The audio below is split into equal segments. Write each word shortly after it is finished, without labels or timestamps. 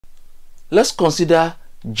Let's consider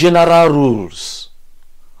general rules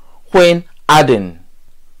when adding,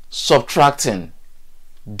 subtracting,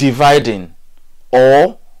 dividing,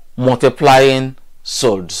 or multiplying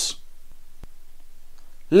surds.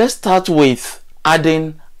 Let's start with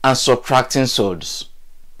adding and subtracting surds.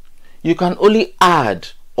 You can only add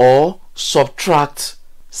or subtract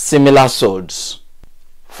similar surds.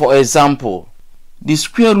 For example, the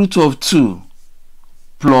square root of 2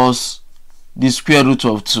 plus the square root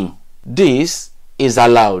of 2. This is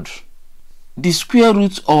allowed. The square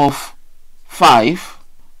root of 5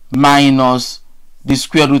 minus the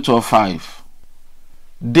square root of 5.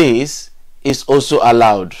 This is also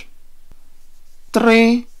allowed.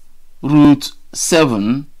 3 root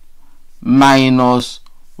 7 minus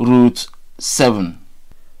root 7.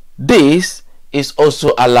 This is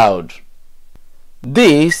also allowed.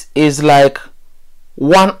 This is like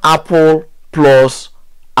one apple plus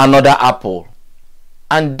another apple.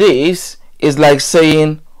 And this is like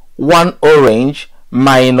saying one orange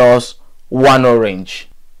minus one orange.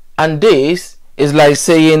 And this is like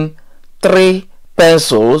saying 3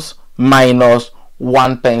 pencils minus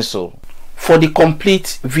 1 pencil. For the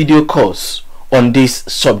complete video course on this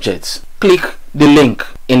subject, click the link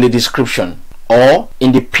in the description or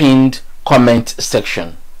in the pinned comment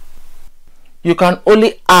section. You can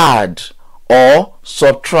only add or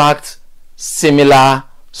subtract similar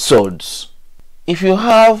surds. If you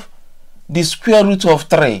have the square root of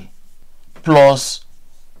 3 plus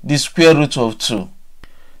the square root of 2,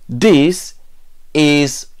 this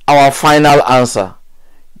is our final answer.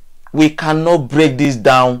 We cannot break this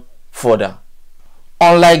down further.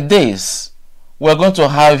 Unlike this, we're going to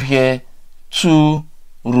have here 2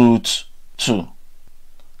 root 2,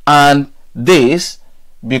 and this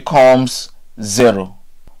becomes 0,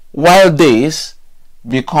 while this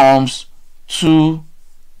becomes 2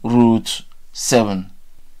 root 7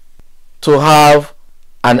 to have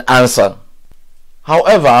an answer.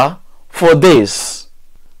 However, for this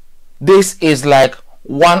is like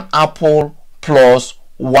one apple plus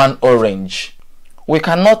one orange. We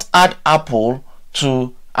cannot add apple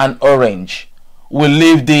to an orange. We'll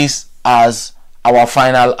leave this as our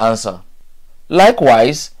final answer.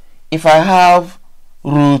 Likewise, if I have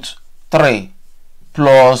root 3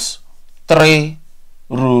 plus 3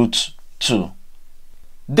 root 2,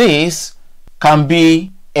 this can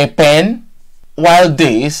be a pen, while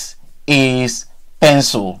this is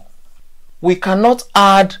pencil. We cannot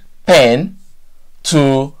add pen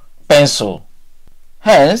to pencil.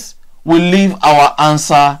 Hence, we leave our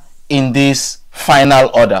answer in this final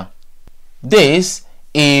order. This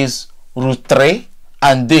is root 3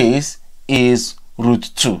 and this is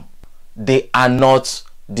root 2. They are not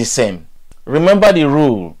the same. Remember the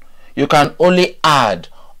rule. You can only add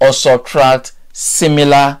or subtract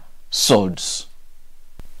similar surds.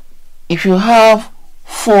 If you have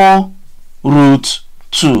 4 root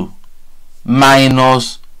 2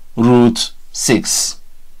 minus root 6,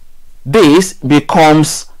 this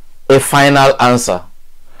becomes a final answer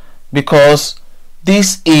because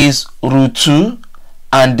this is root 2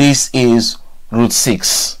 and this is root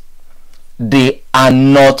 6. They are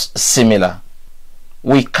not similar.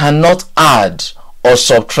 We cannot add or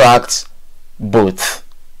subtract both.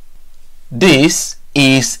 This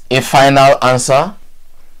is a final answer.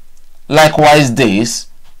 Likewise, this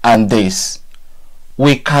and this.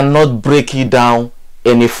 We cannot break it down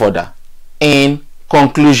any further. In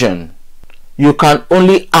conclusion, you can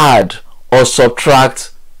only add or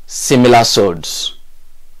subtract similar surds.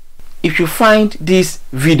 If you find this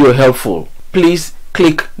video helpful, please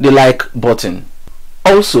click the like button.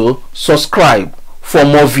 Also, subscribe for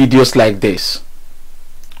more videos like this.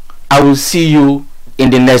 I will see you in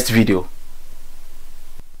the next video.